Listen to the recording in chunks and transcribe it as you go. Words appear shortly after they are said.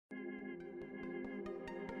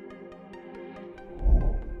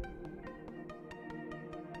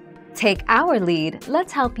Take our lead,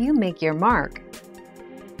 let's help you make your mark.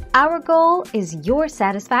 Our goal is your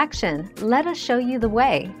satisfaction. Let us show you the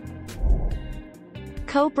way.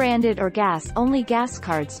 Co-branded or gas-only gas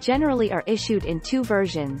cards generally are issued in two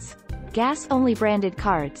versions: gas-only branded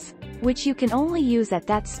cards, which you can only use at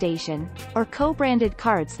that station, or co-branded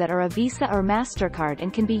cards that are a Visa or MasterCard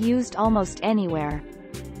and can be used almost anywhere.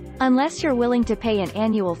 Unless you're willing to pay an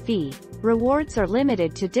annual fee, rewards are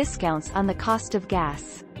limited to discounts on the cost of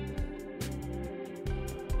gas.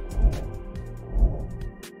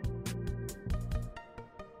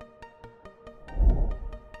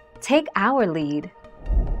 Take our lead.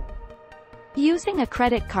 Using a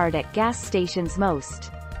credit card at gas stations,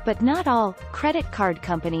 most, but not all, credit card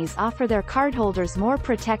companies offer their cardholders more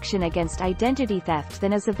protection against identity theft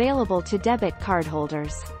than is available to debit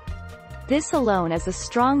cardholders. This alone is a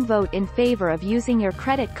strong vote in favor of using your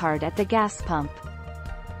credit card at the gas pump.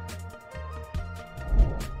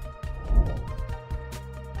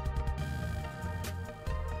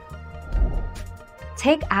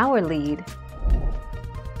 Take our lead.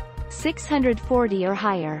 640 or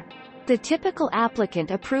higher. The typical applicant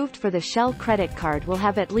approved for the Shell credit card will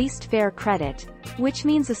have at least fair credit, which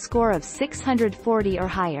means a score of 640 or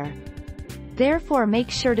higher. Therefore, make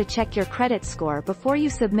sure to check your credit score before you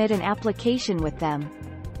submit an application with them.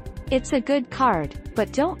 It's a good card,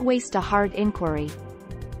 but don't waste a hard inquiry.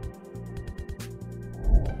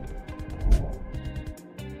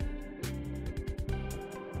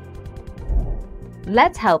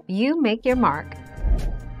 Let's help you make your mark.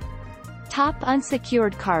 Top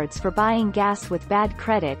unsecured cards for buying gas with bad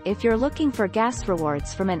credit. If you're looking for gas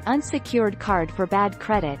rewards from an unsecured card for bad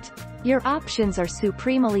credit, your options are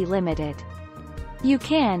supremely limited. You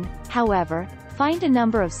can, however, find a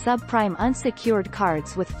number of subprime unsecured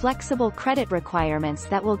cards with flexible credit requirements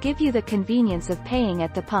that will give you the convenience of paying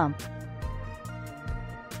at the pump.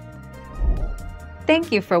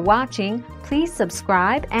 Thank you for watching. Please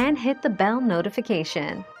subscribe and hit the bell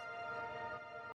notification.